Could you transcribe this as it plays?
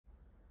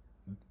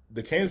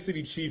the Kansas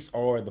City Chiefs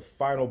are the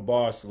final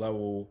boss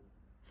level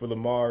for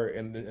Lamar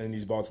and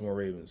these Baltimore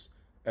Ravens.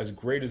 As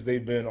great as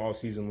they've been all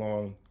season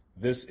long,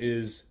 this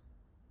is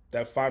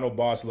that final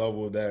boss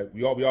level that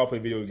we all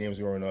played video games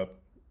growing up.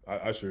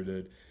 I sure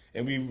did.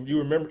 And you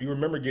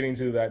remember getting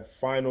to that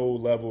final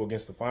level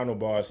against the final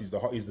boss. He's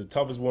the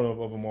toughest one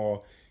of them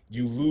all.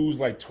 You lose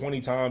like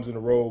 20 times in a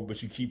row,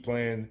 but you keep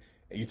playing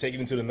and you take it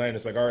into the night. And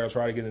it's like, all right, I'll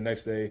try it again the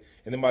next day.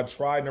 And then by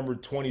try number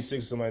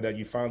 26 or something like that,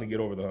 you finally get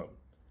over the hump.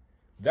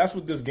 That's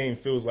what this game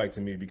feels like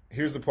to me.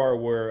 Here's the part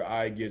where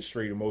I get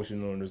straight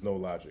emotional and there's no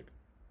logic.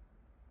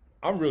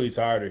 I'm really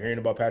tired of hearing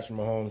about Patrick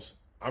Mahomes.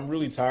 I'm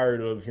really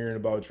tired of hearing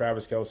about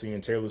Travis Kelce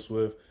and Taylor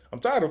Swift.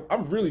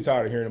 I'm really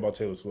tired of hearing about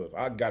Taylor Swift.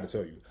 I got to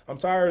tell you. I'm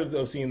tired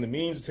of seeing the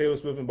memes of Taylor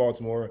Swift in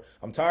Baltimore.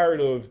 I'm tired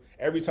of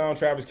every time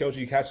Travis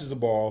Kelce catches a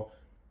ball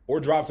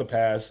or drops a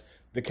pass,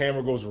 the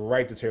camera goes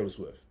right to Taylor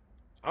Swift.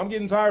 I'm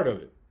getting tired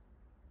of it.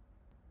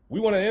 We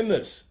want to end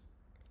this.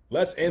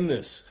 Let's end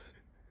this.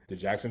 The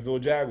Jacksonville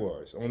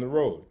Jaguars on the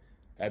road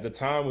at the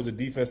time was a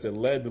defense that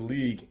led the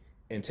league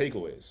in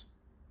takeaways.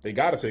 They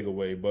got a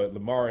takeaway, but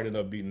Lamar ended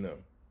up beating them.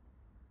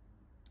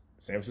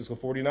 San Francisco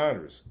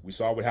 49ers. We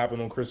saw what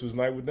happened on Christmas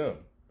night with them.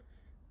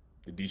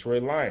 The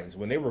Detroit Lions,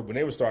 when they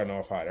were starting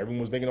off hot, everyone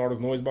was making all this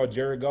noise about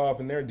Jared Goff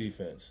and their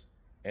defense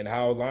and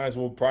how Lions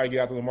will probably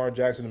get after Lamar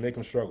Jackson and make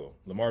him struggle.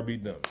 Lamar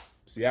beat them.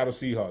 Seattle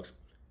Seahawks,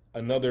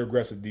 another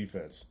aggressive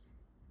defense.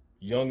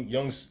 Young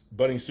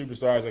budding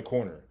superstars at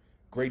corner.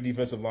 Great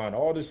defensive line.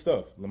 All this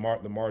stuff. Lamar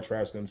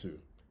trashed them too.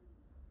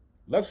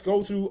 Let's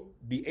go to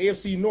the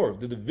AFC North,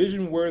 the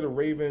division where the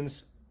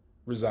Ravens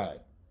reside.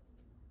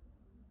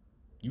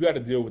 You got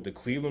to deal with the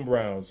Cleveland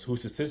Browns, who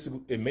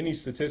in many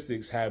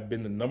statistics have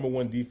been the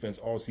 #1 defense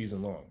all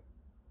season long.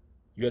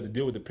 You have to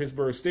deal with the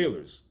Pittsburgh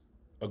Steelers,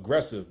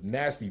 aggressive,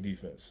 nasty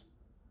defense.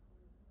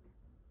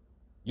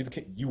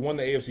 You won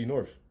the AFC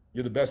North.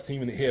 You're the best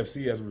team in the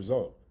AFC as a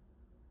result.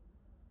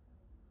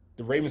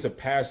 The Ravens have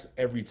passed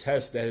every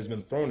test that has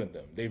been thrown at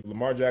them.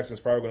 Lamar Jackson's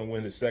probably going to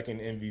win his second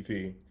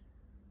MVP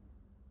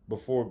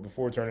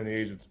before turning the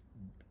age of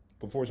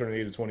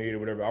 28 or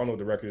whatever. I don't know what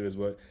the record is,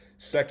 but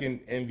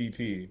second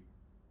MVP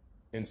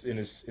in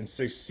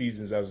 6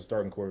 seasons as a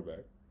starting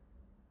quarterback.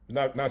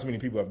 Not too many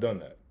people have done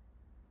that.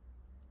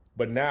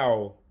 But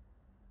now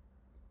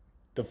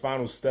the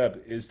final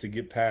step is to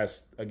get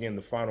past, again,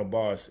 the final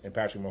boss and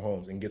Patrick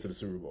Mahomes and get to the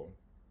Super Bowl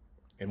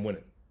and win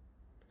it.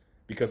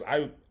 Because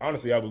I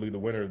believe the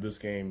winner of this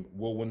game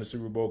will win the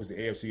Super Bowl because the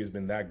AFC has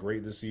been that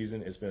great this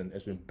season. It's been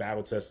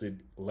battle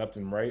tested left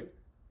and right.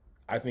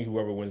 I think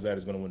whoever wins that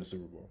is going to win the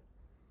Super Bowl.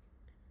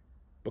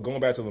 But going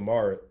back to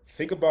Lamar,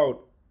 think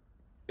about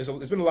it's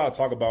been a lot of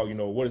talk about,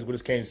 what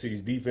is Kansas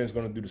City's defense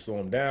going to do to slow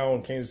him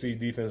down? Kansas City's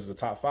defense is a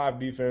top 5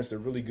 defense. They're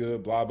really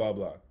good, blah, blah,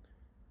 blah.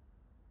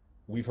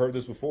 We've heard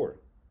this before.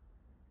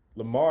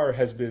 Lamar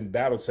has been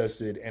battle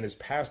tested and has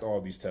passed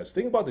all these tests.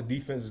 Think about the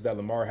defenses that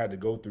Lamar had to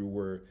go through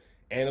where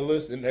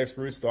analysts and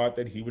experts thought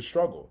that he would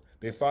struggle.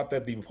 They thought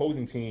that the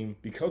opposing team,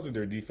 because of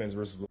their defense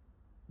versus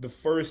the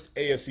first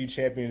AFC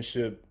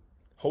Championship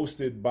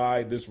hosted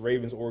by this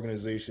Ravens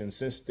organization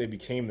since they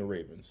became the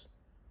Ravens.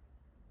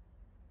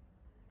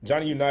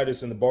 Johnny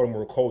Unitas and the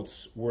Baltimore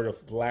Colts were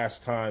the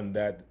last time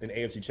that an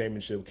AFC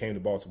Championship came to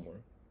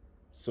Baltimore.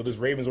 So this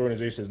Ravens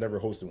organization has never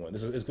hosted one.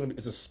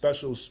 It's a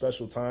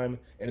special time,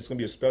 and it's going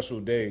to be a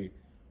special day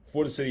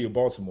for the city of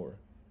Baltimore,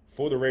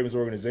 for the Ravens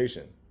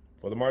organization,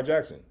 for Lamar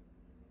Jackson.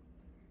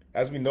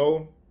 As we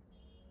know,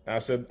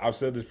 I've said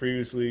this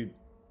previously,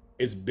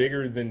 it's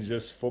bigger than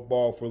just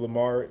football for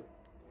Lamar,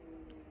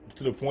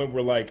 to the point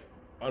where, like,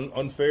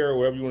 unfair or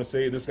whatever you want to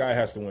say, this guy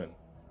has to win.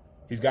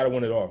 He's got to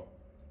win it all.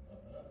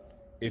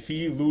 If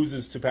he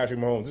loses to Patrick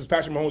Mahomes, this is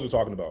Patrick Mahomes we're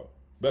talking about,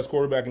 best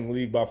quarterback in the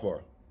league by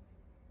far.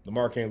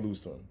 Lamar can't lose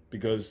to him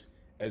because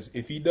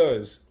if he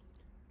does,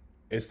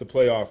 it's the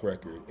playoff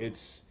record.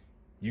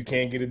 You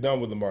can't get it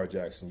done with Lamar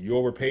Jackson. You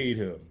overpaid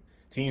him.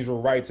 Teams were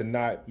right to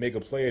not make a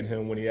play at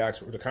him when he asked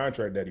for the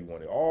contract that he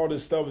wanted. All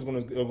this stuff is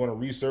going to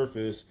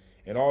resurface,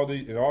 and all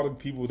the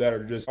people that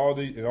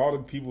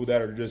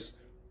are just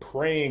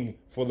praying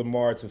for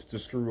Lamar to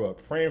screw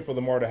up, praying for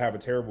Lamar to have a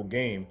terrible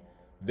game.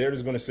 They're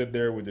just going to sit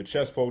there with their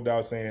chest poked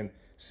out saying,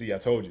 "See, I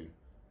told you.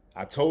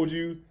 I told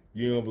you.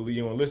 You don't believe,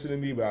 you don't listen to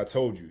me, but I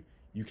told you.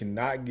 You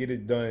cannot get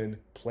it done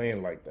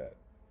playing like that.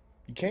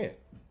 You can't."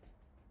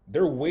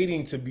 They're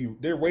waiting to be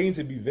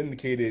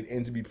vindicated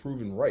and to be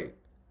proven right.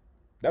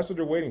 That's what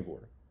they're waiting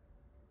for.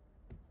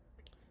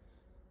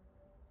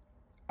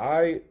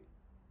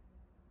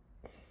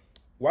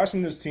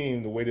 Watching this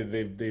team the way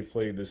that they've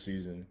played this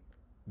season,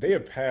 they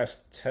have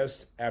passed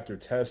test after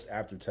test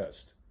after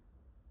test,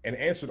 and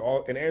answered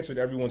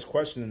everyone's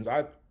questions.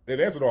 They've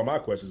answered all my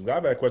questions.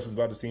 I've had questions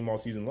about this team all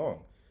season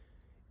long.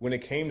 When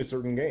it came to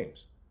certain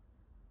games,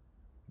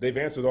 they've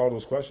answered all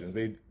those questions.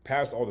 They've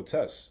passed all the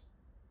tests.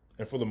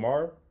 And for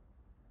Lamar,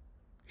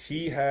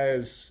 he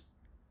has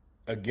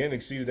again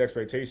exceeded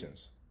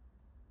expectations.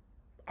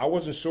 I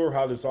wasn't sure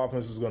how this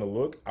offense was going to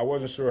look. I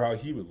wasn't sure how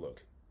he would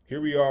look. Here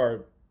we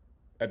are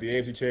at the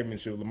AFC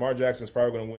Championship. Lamar Jackson's probably going to win.